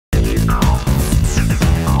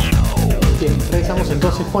Regresamos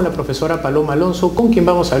entonces con la profesora Paloma Alonso, con quien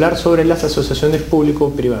vamos a hablar sobre las asociaciones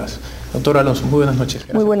público-privadas. Doctora Alonso, muy buenas noches.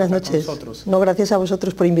 Gracias. Muy buenas noches. No, gracias a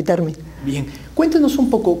vosotros por invitarme. Bien, cuéntenos un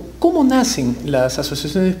poco, ¿cómo nacen las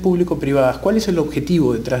asociaciones público-privadas? ¿Cuál es el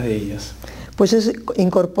objetivo detrás de ellas? Pues es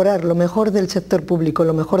incorporar lo mejor del sector público,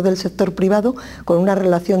 lo mejor del sector privado, con una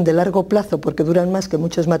relación de largo plazo, porque duran más que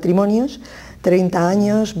muchos matrimonios, 30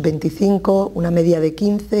 años, 25, una media de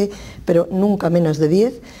 15, pero nunca menos de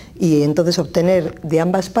 10, y entonces obtener de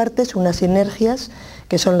ambas partes unas sinergias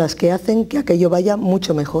que son las que hacen que aquello vaya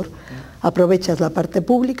mucho mejor. Aprovechas la parte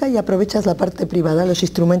pública y aprovechas la parte privada, los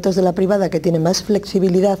instrumentos de la privada que tienen más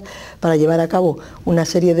flexibilidad para llevar a cabo una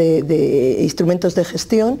serie de instrumentos de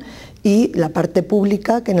gestión, y la parte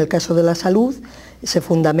pública que en el caso de la salud se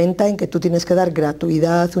fundamenta en que tú tienes que dar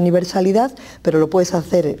gratuidad, universalidad, pero lo puedes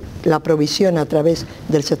hacer la provisión a través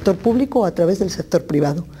del sector público o a través del sector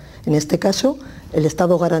privado. En este caso, el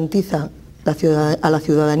Estado garantiza a la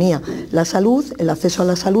ciudadanía la salud, el acceso a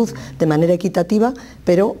la salud de manera equitativa,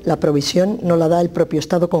 pero la provisión no la da el propio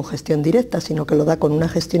Estado con gestión directa, sino que lo da con una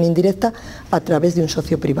gestión indirecta a través de un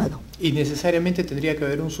socio privado. ¿Y necesariamente tendría que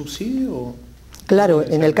haber un subsidio? Claro,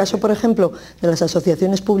 en el caso, por ejemplo, de las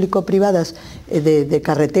asociaciones público-privadas de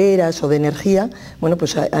carreteras o de energía, bueno,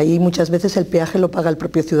 pues ahí muchas veces el peaje lo paga el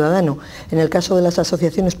propio ciudadano. En el caso de las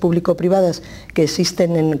asociaciones público-privadas que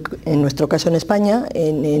existen en nuestro caso en España,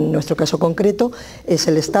 en nuestro caso concreto, es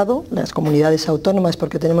el Estado, las comunidades autónomas,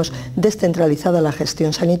 porque tenemos descentralizada la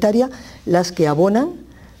gestión sanitaria, las que abonan,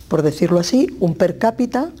 por decirlo así, un per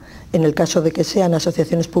cápita. En el caso de que sean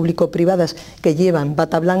asociaciones público-privadas que llevan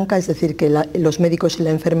bata blanca, es decir, que los médicos y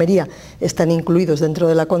la enfermería están incluidos dentro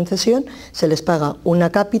de la concesión, se les paga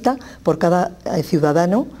una cápita por cada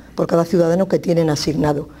ciudadano que tienen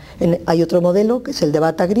asignado. Hay otro modelo, que es el de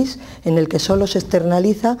bata gris, en el que solo se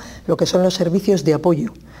externaliza lo que son los servicios de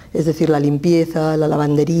apoyo, es decir, la limpieza, la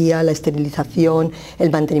lavandería, la esterilización, el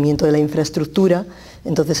mantenimiento de la infraestructura.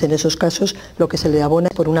 Entonces, en esos casos, lo que se le abona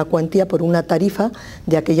es por una cuantía, por una tarifa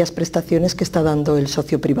de aquellas prestaciones que está dando el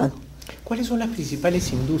socio privado. ¿Cuáles son las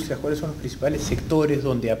principales industrias, cuáles son los principales sectores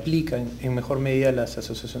donde aplican en mejor medida las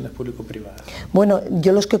asociaciones público-privadas? Bueno,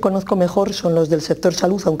 yo los que conozco mejor son los del sector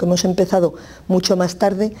salud, aunque hemos empezado mucho más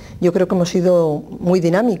tarde. Yo creo que hemos sido muy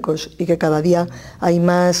dinámicos y que cada día hay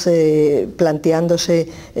más planteándose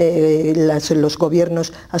los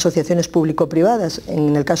gobiernos asociaciones público-privadas.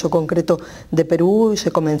 En el caso concreto de Perú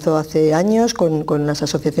se comenzó hace años con las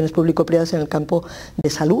asociaciones público-privadas en el campo de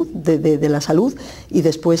salud, de la salud, y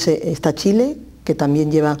después está Chile, que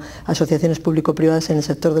también lleva asociaciones público-privadas en el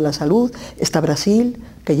sector de la salud, está Brasil,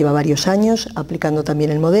 que lleva varios años aplicando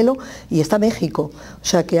también el modelo, y está México. O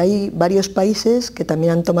sea que hay varios países que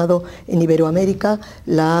también han tomado en Iberoamérica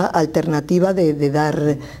la alternativa de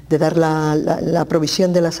dar la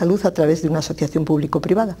provisión de la salud a través de una asociación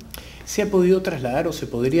público-privada. ¿Se ha podido trasladar o se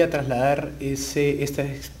podría trasladar esta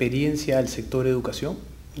experiencia al sector educación?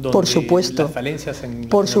 Por supuesto,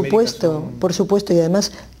 por supuesto, y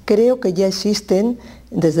además creo que ya existen,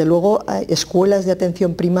 desde luego, escuelas de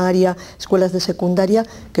atención primaria, escuelas de secundaria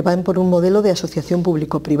que van por un modelo de asociación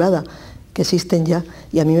público-privada, que existen ya,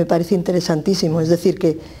 y a mí me parece interesantísimo. Es decir,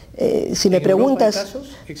 que si me preguntas... ¿En Europa hay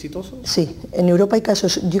casos exitosos? Sí, en Europa hay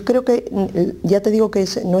casos. Yo creo que, ya te digo que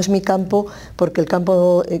no es mi campo, porque el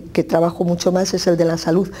campo que trabajo mucho más es el de la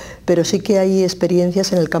salud, pero sí que hay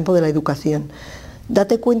experiencias en el campo de la educación.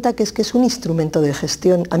 Date cuenta que es un instrumento de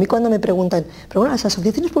gestión. A mí cuando me preguntan, pero bueno, las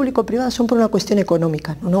asociaciones público-privadas son por una cuestión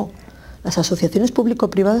económica. No. Las asociaciones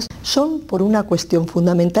público-privadas son por una cuestión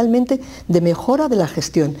fundamentalmente de mejora de la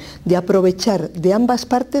gestión, de aprovechar de ambas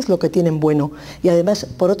partes lo que tienen bueno. Y además,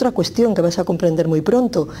 por otra cuestión que vas a comprender muy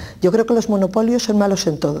pronto, yo creo que los monopolios son malos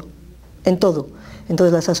en todo. En todo.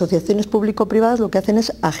 Entonces las asociaciones público-privadas lo que hacen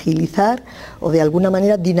es agilizar o de alguna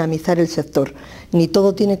manera dinamizar el sector. Ni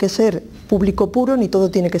todo tiene que ser público puro, ni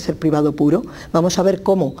todo tiene que ser privado puro. Vamos a ver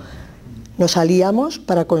cómo nos aliamos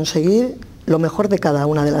para conseguir lo mejor de cada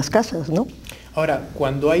una de las casas, ¿no? Ahora,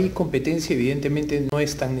 cuando hay competencia, evidentemente no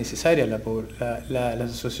es tan necesaria. La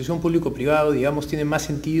asociación público-privado, digamos, tiene más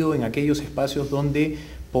sentido en aquellos espacios donde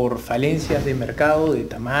por falencias de mercado, de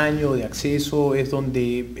tamaño, de acceso, es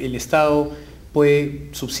donde el Estado puede,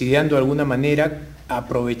 subsidiando de alguna manera,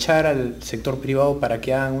 aprovechar al sector privado para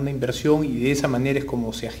que hagan una inversión, y de esa manera es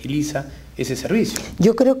como se agiliza ese servicio.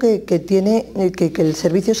 Yo creo que el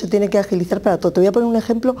servicio se tiene que agilizar para todo. Te voy a poner un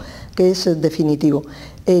ejemplo que es definitivo.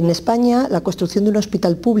 En España, la construcción de un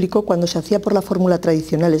hospital público, cuando se hacía por la fórmula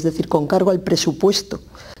tradicional, es decir, con cargo al presupuesto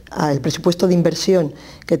al presupuesto de inversión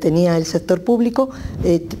que tenía el sector público,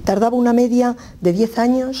 tardaba una media de 10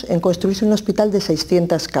 años en construirse un hospital de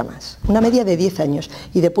 600 camas, una media de 10 años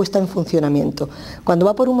y de puesta en funcionamiento. Cuando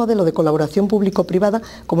va por un modelo de colaboración público-privada,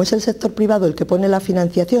 como es el sector privado el que pone la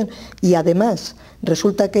financiación y además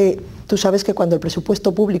resulta que tú sabes que cuando el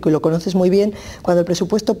presupuesto público, y lo conoces muy bien, cuando el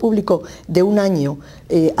presupuesto público de un año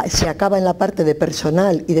se acaba en la parte de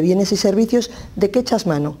personal y de bienes y servicios, ¿de qué echas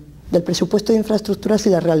mano? Del presupuesto de infraestructuras y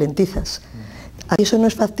las ralentizas. Y eso no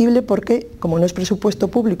es factible porque, como no es presupuesto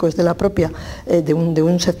público, es de la propia, de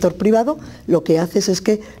un sector privado, lo que haces es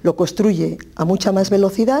que lo construye a mucha más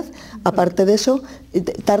velocidad. Aparte de eso,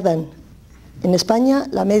 tardan. En España,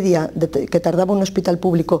 la media que tardaba un hospital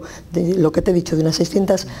público, de lo que te he dicho, de unas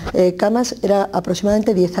 600 camas, era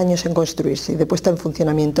aproximadamente 10 años en construirse y de puesta en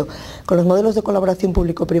funcionamiento. Con los modelos de colaboración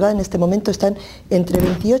público-privada en este momento están entre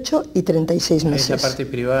 28 y 36 meses. Es la parte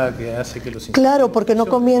privada que hace que los... Claro, porque no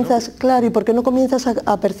comienzas, ¿no? Claro, y porque no comienzas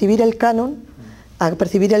a percibir el canon,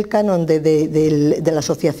 de la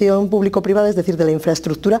asociación público-privada, es decir, de la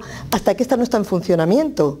infraestructura, hasta que esta no está en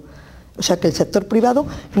funcionamiento. O sea que el sector privado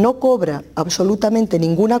no cobra absolutamente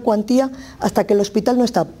ninguna cuantía hasta que el hospital no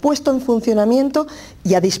está puesto en funcionamiento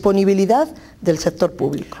y a disponibilidad del sector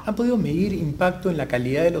público. ¿Han podido medir impacto en la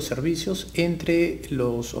calidad de los servicios entre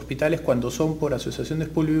los hospitales cuando son por asociaciones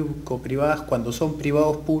público-privadas, cuando son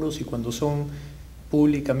privados puros y cuando son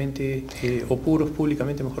públicamente o puros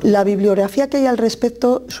públicamente, mejor? La bibliografía que hay al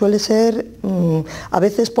respecto suele ser a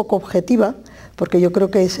veces poco objetiva, porque yo creo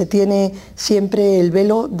que se tiene siempre el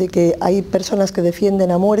velo de que hay personas que defienden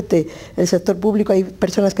a muerte el sector público, hay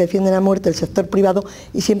personas que defienden a muerte el sector privado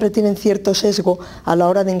y siempre tienen cierto sesgo a la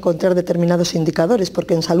hora de encontrar determinados indicadores,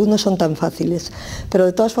 porque en salud no son tan fáciles. Pero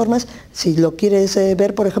de todas formas, si lo quieres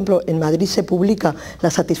ver, por ejemplo, en Madrid se publica la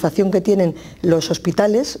satisfacción que tienen los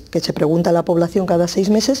hospitales, que se pregunta a la población cada 6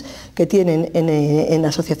 meses, que tienen en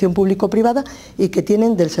asociación público-privada y que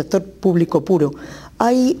tienen del sector público puro.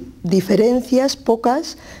 Hay diferencias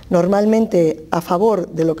pocas, normalmente a favor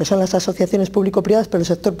de lo que son las asociaciones público-privadas, pero el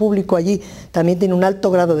sector público allí también tiene un alto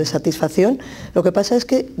grado de satisfacción. Lo que pasa es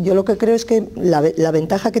que yo lo que creo es que la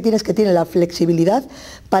ventaja que tiene es que tiene la flexibilidad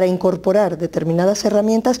para incorporar determinadas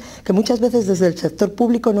herramientas que muchas veces desde el sector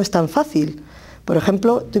público no es tan fácil. Por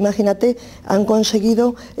ejemplo, tú imagínate, han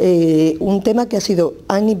conseguido un tema que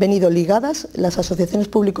han venido ligadas las asociaciones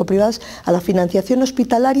público-privadas a la financiación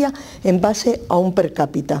hospitalaria en base a un per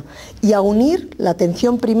cápita y a unir la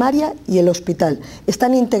atención primaria y el hospital.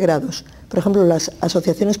 Están integrados. Por ejemplo, las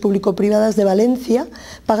asociaciones público-privadas de Valencia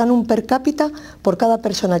pagan un per cápita por cada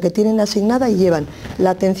persona que tienen asignada y llevan la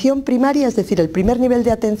atención primaria, es decir, el primer nivel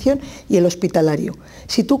de atención y el hospitalario.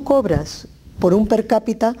 Si tú cobras por un per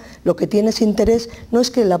cápita, lo que tienes interés no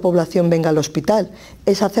es que la población venga al hospital,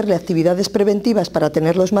 es hacerle actividades preventivas para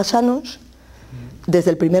tenerlos más sanos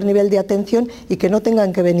desde el primer nivel de atención y que no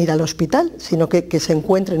tengan que venir al hospital, sino que se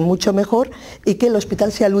encuentren mucho mejor y que el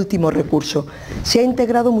hospital sea el último recurso. Se ha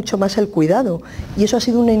integrado mucho más el cuidado y eso ha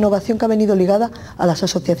sido una innovación que ha venido ligada a las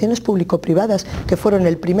asociaciones público-privadas, que fueron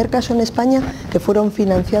el primer caso en España que fueron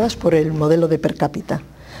financiadas por el modelo de per cápita.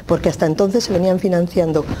 Porque hasta entonces se venían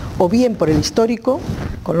financiando o bien por el histórico,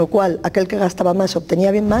 con lo cual aquel que gastaba más obtenía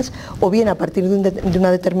bien más, o bien a partir de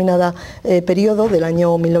una determinada periodo del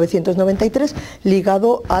año 1993,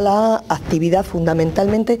 ligado a la actividad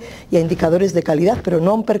fundamentalmente y a indicadores de calidad, pero no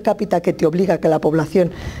a un per cápita que te obliga a que la población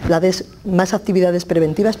la des más actividades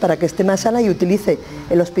preventivas para que esté más sana y utilice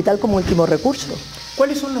el hospital como último recurso.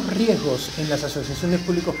 ¿Cuáles son los riesgos en las asociaciones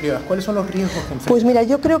público-privadas? ¿Cuáles son los riesgos que enfrentan? Pues mira,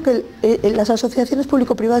 yo creo que las asociaciones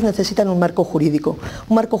público-privadas necesitan un marco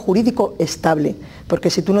jurídico estable, porque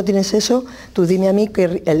si tú no tienes eso, tú dime a mí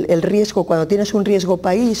que el riesgo, cuando tienes un riesgo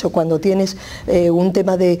país o cuando tienes un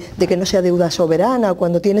tema de que no sea deuda soberana o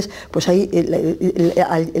cuando tienes, pues ahí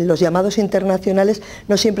los llamados internacionales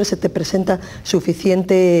no siempre se te presenta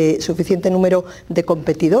suficiente número de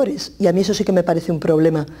competidores y a mí eso sí que me parece un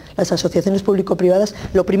problema. Las asociaciones público-privadas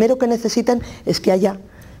lo primero que necesitan es que haya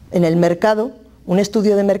en el mercado un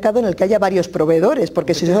estudio de mercado en el que haya varios proveedores,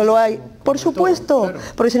 porque si solo hay, por supuesto,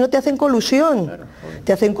 porque si no te hacen colusión,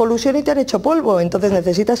 te hacen colusión y te han hecho polvo, entonces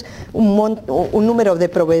necesitas un número de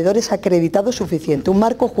proveedores acreditados suficiente, un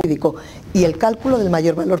marco jurídico y el cálculo del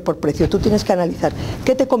mayor valor por precio. Tú tienes que analizar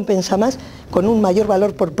qué te compensa más con un mayor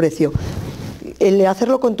valor por precio. El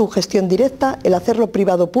hacerlo con tu gestión directa, el hacerlo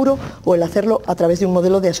privado puro o el hacerlo a través de un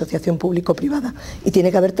modelo de asociación público-privada. Y tiene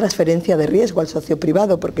que haber transferencia de riesgo al socio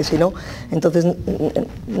privado, porque si no, entonces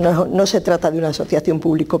no se trata de una asociación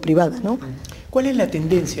público-privada, ¿no? ¿Cuál es la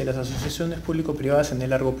tendencia de las asociaciones público-privadas en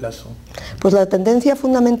el largo plazo? Pues la tendencia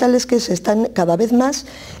fundamental es que cada vez más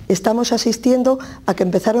estamos asistiendo a que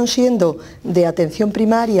empezaron siendo de atención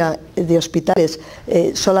primaria, de hospitales,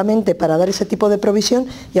 solamente para dar ese tipo de provisión,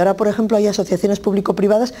 y ahora, por ejemplo, hay asociaciones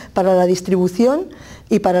público-privadas para la distribución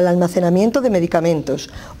y para el almacenamiento de medicamentos,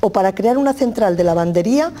 o para crear una central de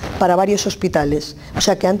lavandería para varios hospitales. O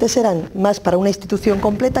sea que antes eran más para una institución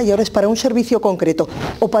completa y ahora es para un servicio concreto,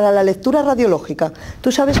 o para la lectura radiológica.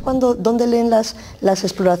 ¿Tú sabes dónde leen las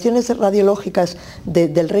exploraciones radiológicas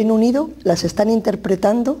del Reino Unido? Las están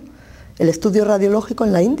interpretando el estudio radiológico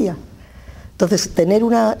en la India. Entonces,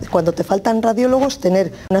 cuando te faltan radiólogos,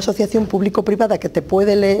 tener una asociación público-privada que te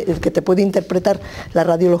puede interpretar la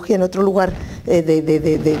radiología en otro lugar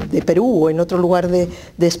de Perú o en otro lugar de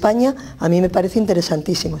España, a mí me parece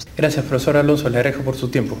interesantísimo. Gracias, profesora Alonso, le agradezco por su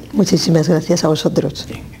tiempo. Muchísimas gracias a vosotros.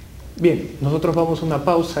 Bien, nosotros vamos a una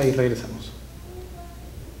pausa y regresamos.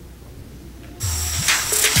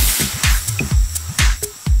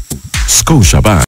 Scotiabank.